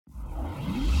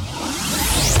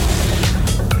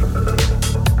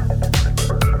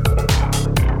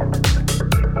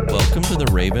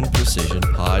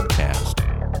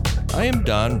I am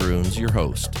Don Bruns, your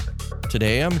host.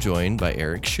 Today I'm joined by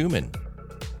Eric Schumann,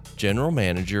 General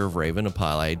Manager of Raven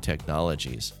Applied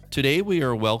Technologies. Today we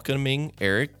are welcoming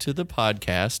Eric to the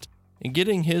podcast and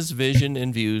getting his vision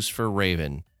and views for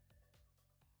Raven.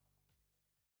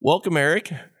 Welcome,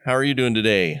 Eric. How are you doing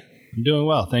today? I'm doing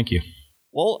well, thank you.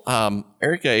 Well,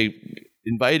 Eric, I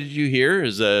invited you here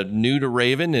as new to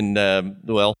Raven and,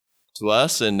 to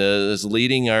us, and is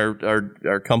leading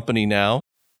our company now.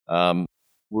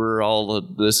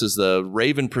 This is the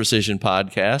Raven Precision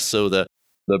podcast, so the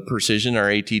Precision, our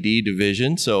ATD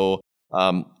division. So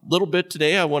little bit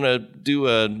today, I want to do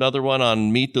another one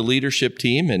on Meet the Leadership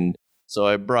Team, and so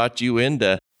I brought you in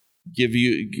to give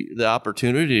you the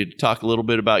opportunity to talk a little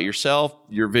bit about yourself,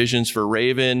 your visions for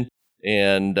Raven,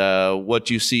 and what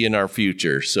you see in our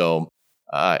future. So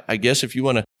I guess if you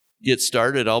want to get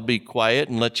started, I'll be quiet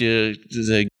and let you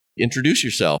introduce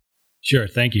yourself. Sure,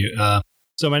 thank you.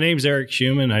 So my name's Eric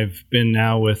Schumann. I've been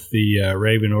now with the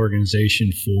Raven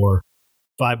organization for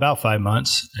about 5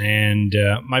 months. And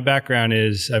my background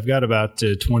is I've got about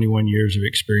 21 years of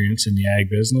experience in the ag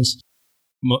business,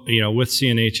 with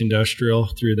CNH Industrial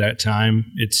through that time.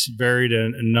 It's varied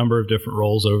a number of different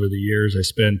roles over the years. I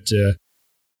spent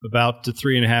about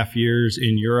 3.5 years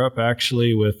in Europe,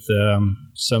 actually, with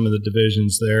some of the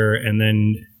divisions there. And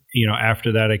then,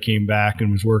 after that, I came back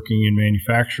and was working in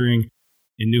manufacturing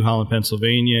in New Holland,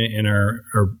 Pennsylvania, in our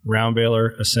round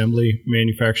baler assembly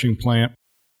manufacturing plant.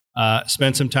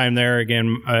 Spent some time there.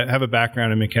 Again, I have a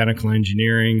background in mechanical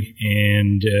engineering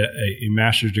and a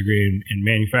master's degree in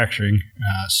manufacturing.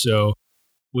 So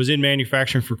was in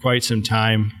manufacturing for quite some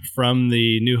time. From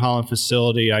the New Holland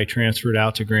facility, I transferred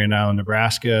out to Grand Island,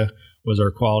 Nebraska, was our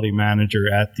quality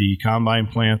manager at the combine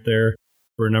plant there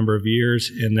for a number of years,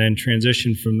 and then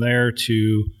transitioned from there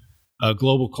to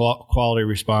global quality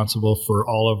responsible for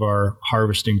all of our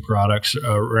harvesting products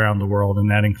around the world, and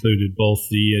that included both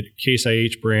the Case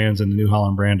IH brands and the New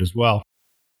Holland brand as well.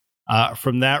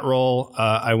 From that role,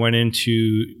 I went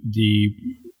into the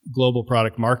global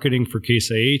product marketing for Case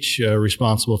IH,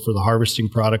 responsible for the harvesting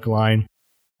product line,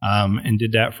 and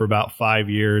did that for about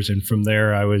 5 years. And from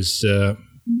there, I was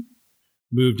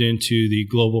moved into the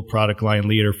global product line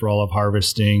leader for all of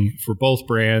harvesting for both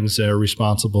brands,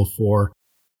 responsible for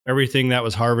everything that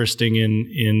was harvesting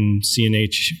in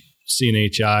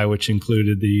CNHI, which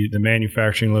included the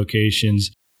manufacturing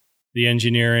locations, the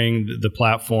engineering, the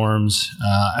platforms,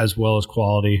 as well as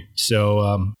quality.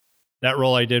 So that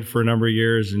role I did for a number of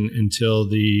years until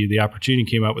the opportunity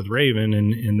came out with Raven,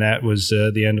 and that was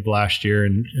the end of last year,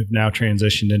 and have now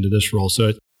transitioned into this role. So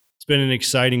it's been an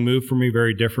exciting move for me,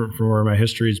 very different from where my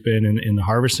history has been in the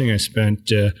harvesting. I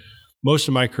spent most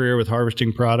of my career with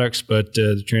harvesting products, but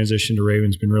the transition to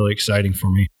Raven's been really exciting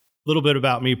for me. A little bit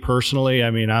about me personally.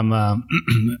 I mean, I'm an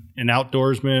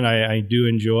outdoorsman. I do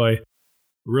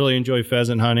really enjoy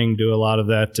pheasant hunting, do a lot of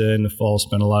that in the fall,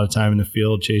 spend a lot of time in the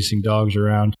field chasing dogs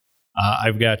around.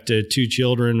 I've got 2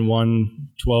 children, one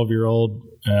 12-year-old,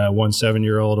 one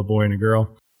 7-year-old, a boy and a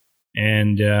girl,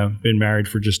 and been married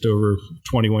for just over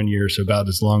 21 years, so about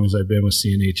as long as I've been with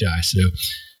CNHI.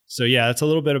 So yeah, that's a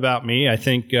little bit about me. I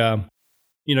think,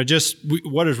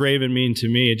 what does Raven mean to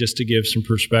me? Just to give some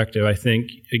perspective, I think,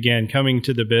 again, coming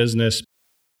to the business,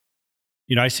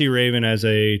 I see Raven as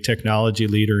a technology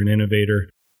leader and innovator,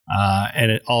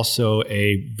 and also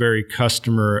a very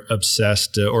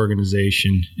customer-obsessed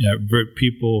organization.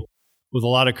 People with a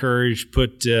lot of courage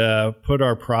put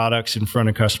our products in front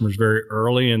of customers very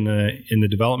early in the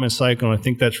development cycle, and I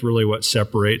think that's really what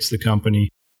separates the company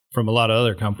from a lot of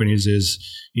other companies is,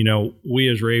 we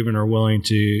as Raven are willing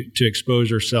to expose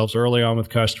ourselves early on with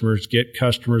customers, get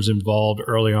customers involved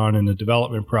early on in the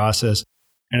development process.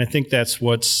 And I think that's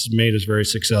what's made us very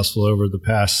successful over the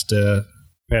past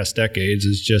decades,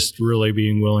 is just really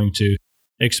being willing to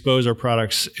expose our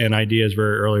products and ideas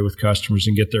very early with customers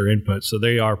and get their input. So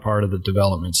they are part of the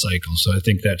development cycle. So I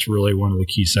think that's really one of the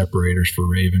key separators for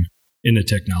Raven in the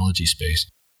technology space.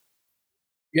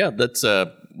 Yeah, that's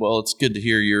it's good to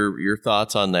hear your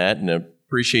thoughts on that, and I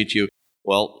appreciate you.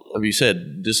 Well, as you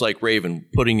said, just like Raven,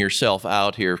 putting yourself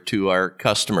out here to our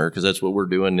customer, because that's what we're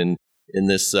doing in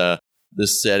this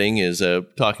setting, is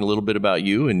talking a little bit about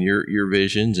you and your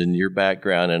visions and your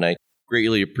background. And I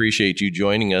greatly appreciate you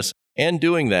joining us and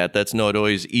doing that. That's not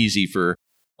always easy for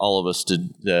all of us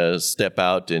to step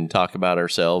out and talk about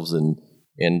ourselves and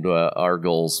our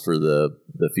goals for the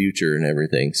future and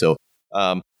everything. So.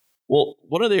 Well,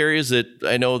 one of the areas that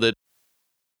I know that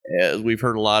we've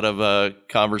heard a lot of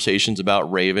conversations about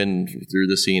Raven through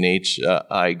the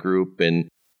CNHI group and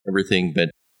everything,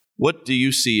 but what do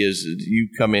you see as you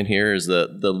come in here as the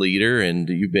leader, and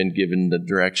you've been given the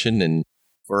direction and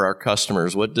for our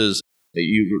customers? What does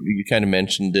you kind of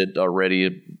mentioned it already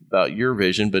about your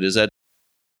vision, but is that's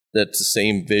the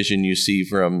same vision you see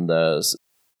from the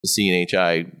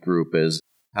CNHI group as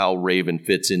how Raven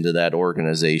fits into that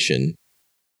organization?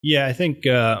 Yeah, I think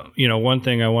one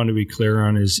thing I want to be clear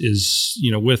on is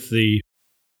with the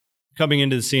coming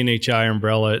into the CNHI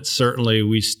umbrella, it's certainly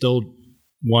we still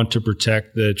want to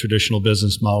protect the traditional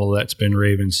business model that's been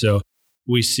Raven. So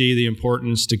we see the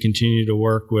importance to continue to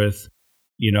work with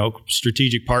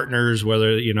strategic partners,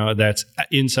 whether, that's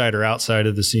inside or outside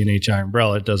of the CNHI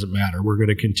umbrella, it doesn't matter. We're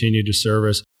going to continue to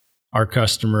service our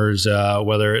customers,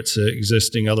 whether it's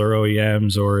existing other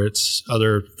OEMs or it's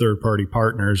other third-party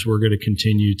partners. We're going to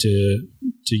continue to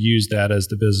use that as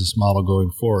the business model going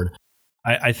forward.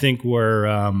 I think where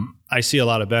I see a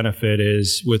lot of benefit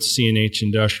is with CNH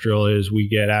Industrial is we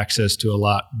get access to a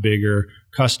lot bigger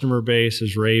customer base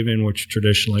as Raven, which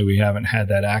traditionally we haven't had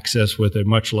that access with a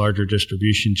much larger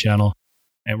distribution channel.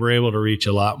 And we're able to reach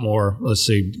a lot more, let's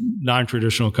say,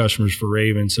 non-traditional customers for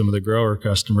Raven, some of the grower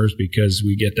customers, because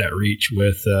we get that reach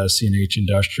with CNH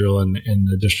Industrial and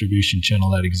the distribution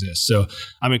channel that exists. So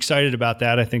I'm excited about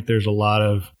that. I think there's a lot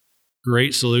of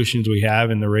great solutions we have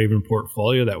in the Raven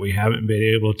portfolio that we haven't been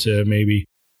able to maybe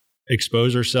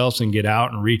expose ourselves and get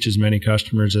out and reach as many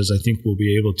customers as I think we'll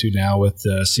be able to now with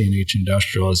CNH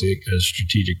Industrial as a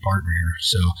strategic partner here.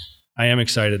 So I am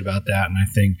excited about that, and I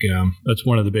think that's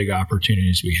one of the big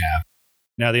opportunities we have.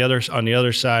 Now, on the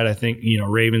other side, I think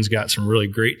Raven's got some really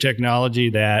great technology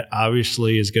that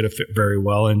obviously is going to fit very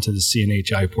well into the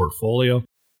CNHI portfolio.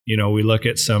 We look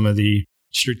at some of the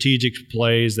strategic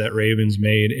plays that Raven's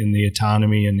made in the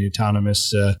autonomy and the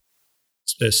autonomous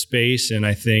space, and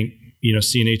I think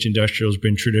CNH Industrial has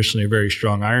been traditionally a very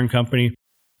strong iron company,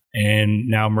 and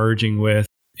now merging with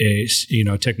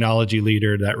a technology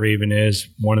leader that Raven is.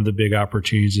 One of the big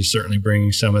opportunities is certainly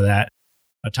bringing some of that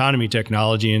autonomy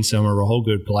technology in some of our whole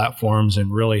good platforms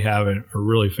and really have a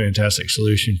really fantastic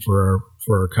solution for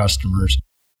our customers.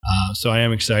 So I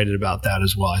am excited about that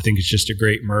as well. I think it's just a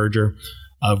great merger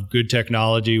of good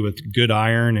technology with good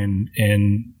iron, and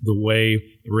the way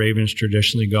Raven's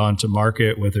traditionally gone to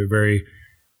market with a very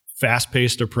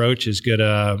fast-paced approach is going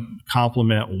to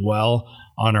complement well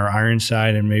on our iron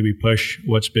side and maybe push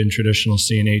what's been traditional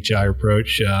CNHI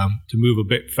approach to move a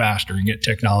bit faster and get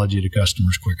technology to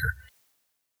customers quicker.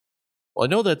 Well, I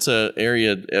know that's an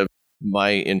area of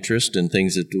my interest and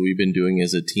things that we've been doing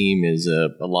as a team is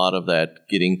a lot of that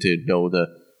getting to know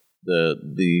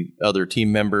the other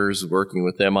team members, working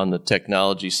with them on the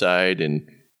technology side and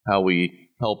how we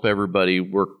help everybody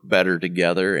work better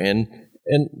together. And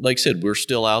like I said, we're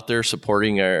still out there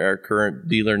supporting our current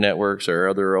dealer networks, our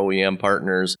other OEM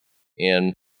partners,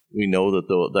 and we know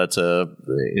that that's a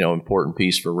important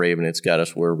piece for Raven. It's got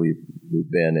us where we've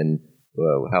been and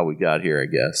how we got here, I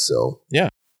guess. So yeah.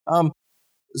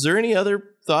 Is there any other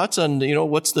thoughts on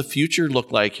what's the future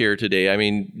look like here today? I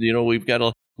mean, we've got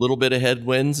a little bit of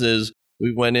headwinds as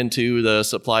we went into the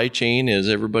supply chain, as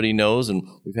everybody knows, and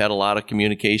we've had a lot of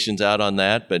communications out on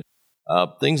that, but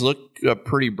things look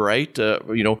pretty bright.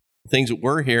 Things that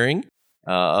we're hearing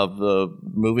of the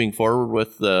moving forward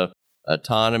with the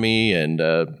autonomy and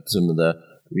some of the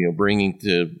bringing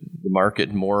to the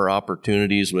market more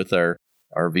opportunities with our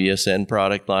VSN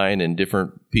product line and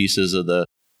different pieces of the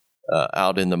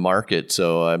out in the market.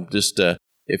 So I'm just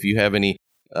if you have any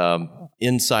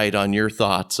insight on your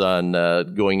thoughts on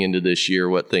going into this year,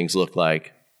 what things look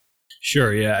like.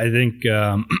 Sure. Yeah, I think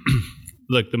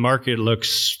look, the market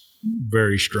looks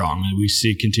very strong. We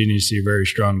continue to see very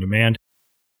strong demand.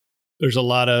 There's a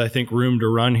lot of, I think, room to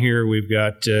run here. We've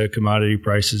got commodity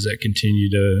prices that continue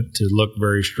to look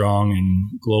very strong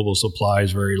and global supply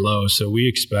is very low. So we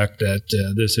expect that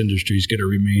this industry is going to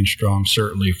remain strong,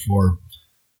 certainly for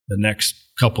the next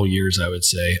couple years, I would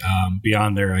say.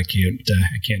 Beyond there, I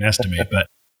can't estimate, but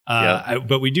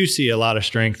but we do see a lot of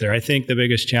strength there. I think the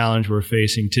biggest challenge we're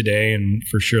facing today, and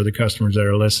for sure the customers that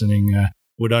are listening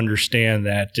would understand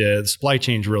that the supply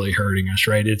chain is really hurting us,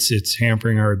 right? It's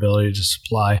hampering our ability to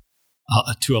supply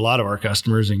to a lot of our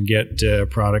customers and get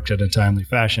product in a timely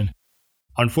fashion.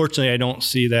 Unfortunately, I don't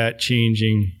see that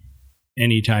changing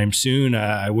anytime soon.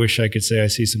 I wish I could say I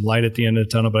see some light at the end of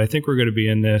the tunnel, but I think we're going to be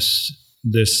in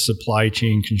this supply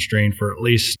chain constraint for at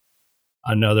least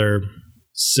another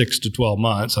 6 to 12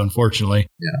 months, unfortunately.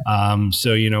 Yeah.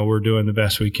 So, we're doing the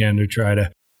best we can to try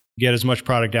to get as much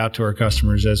product out to our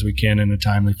customers as we can in a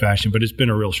timely fashion, but it's been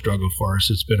a real struggle for us.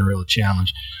 It's been a real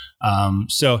challenge.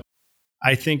 So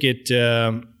I think it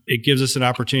gives us an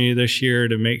opportunity this year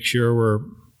to make sure we're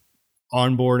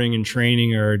onboarding and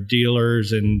training our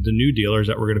dealers and the new dealers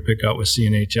that we're going to pick up with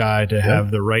CNHI to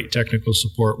have the right technical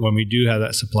support when we do have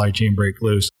that supply chain break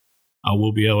loose.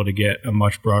 We'll be able to get a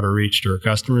much broader reach to our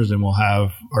customers, and we'll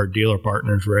have our dealer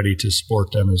partners ready to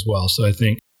support them as well. So I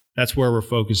think that's where we're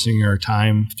focusing our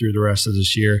time through the rest of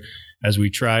this year as we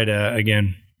try to,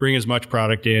 again, bring as much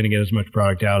product in and get as much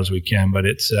product out as we can. But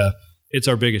it's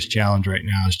our biggest challenge right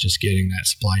now is just getting that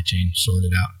supply chain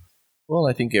sorted out. Well,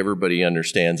 I think everybody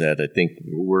understands that. I think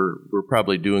we're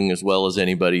probably doing as well as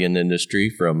anybody in the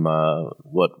industry from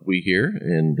what we hear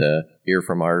and hear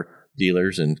from our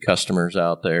dealers and customers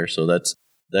out there. So that's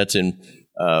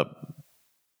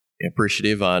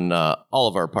appreciative on all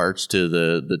of our parts to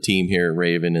the team here at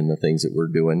Raven and the things that we're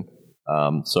doing.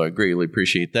 So I greatly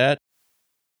appreciate that.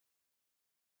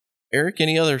 Eric,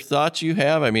 any other thoughts you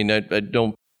have? I mean, I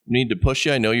don't need to push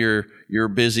you. I know you're a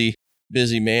busy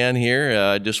man here.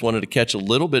 I just wanted to catch a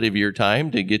little bit of your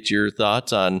time to get your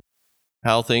thoughts on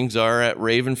how things are at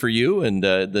Raven for you and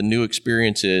the new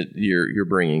experience that you're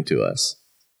bringing to us.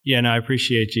 Yeah, no, I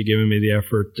appreciate you giving me the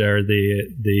effort or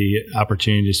the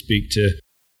opportunity to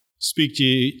speak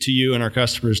to you and our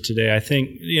customers today. I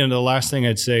think the last thing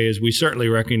I'd say is we certainly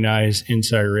recognize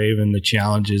inside Raven the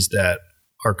challenges that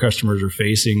our customers are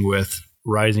facing with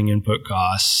rising input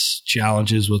costs,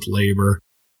 challenges with labor.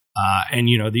 And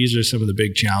these are some of the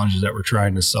big challenges that we're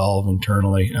trying to solve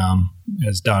internally.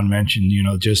 As Don mentioned,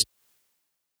 just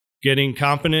getting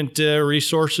competent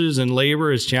resources and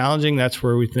labor is challenging. That's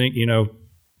where we think,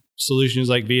 solutions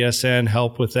like VSN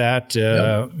help with that.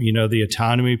 The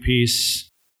autonomy piece,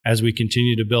 as we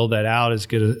continue to build that out, is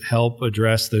going to help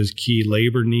address those key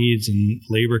labor needs and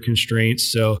labor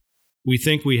constraints. So we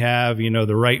think we have,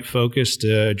 the right focus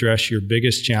to address your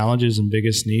biggest challenges and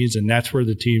biggest needs. And that's where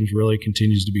the team really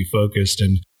continues to be focused.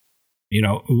 And,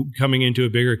 coming into a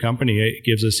bigger company, it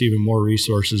gives us even more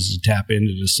resources to tap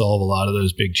into to solve a lot of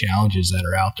those big challenges that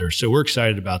are out there. So we're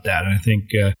excited about that. And I think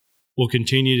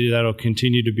that'll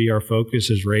continue to be our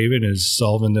focus as Raven, is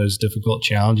solving those difficult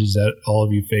challenges that all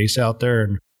of you face out there.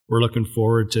 And we're looking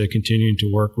forward to continuing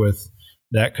to work with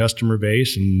that customer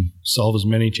base and solve as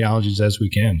many challenges as we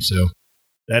can. So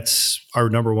that's our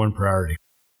number one priority.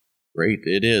 Great.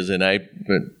 It is. And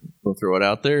will throw it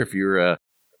out there. If you're a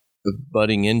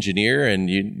budding engineer and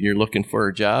you're looking for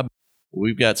a job,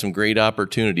 we've got some great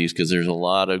opportunities because there's a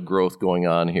lot of growth going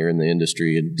on here in the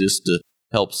industry and just to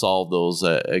help solve those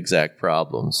exact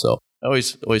problems. So I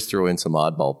always throw in some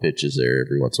oddball pitches there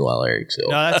every once in a while, Eric. So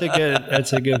no,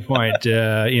 that's a good point.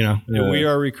 We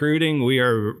are recruiting. We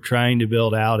are trying to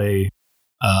build out a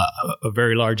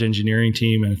very large engineering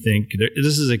team. And I think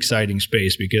this is an exciting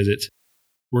space because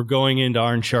we're going into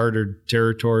uncharted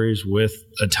territories with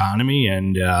autonomy.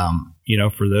 And,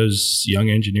 for those young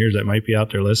engineers that might be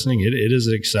out there listening, it is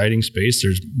an exciting space.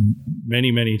 There's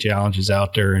many, many challenges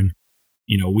out there. And,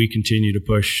 we continue to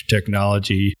push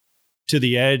technology to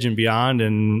the edge and beyond.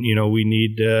 And, we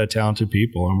need talented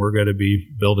people, and we're going to be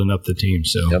building up the team.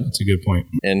 So That's a good point.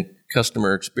 And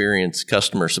customer experience,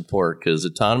 customer support, because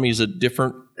autonomy is a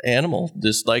different animal,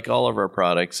 just like all of our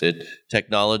products.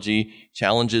 Technology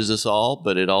challenges us all,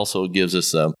 but it also gives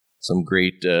us some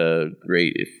great,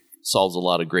 it solves a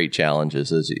lot of great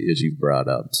challenges as you've brought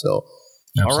up. So,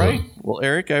 Absolutely. All right. Well,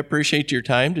 Eric, I appreciate your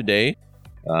time today.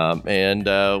 And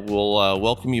we'll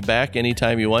welcome you back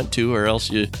anytime you want to, or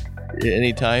else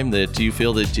anytime that you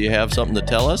feel that you have something to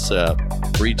tell us,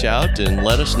 reach out and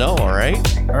let us know. All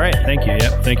right. All right. Thank you.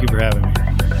 Yep. Thank you for having me.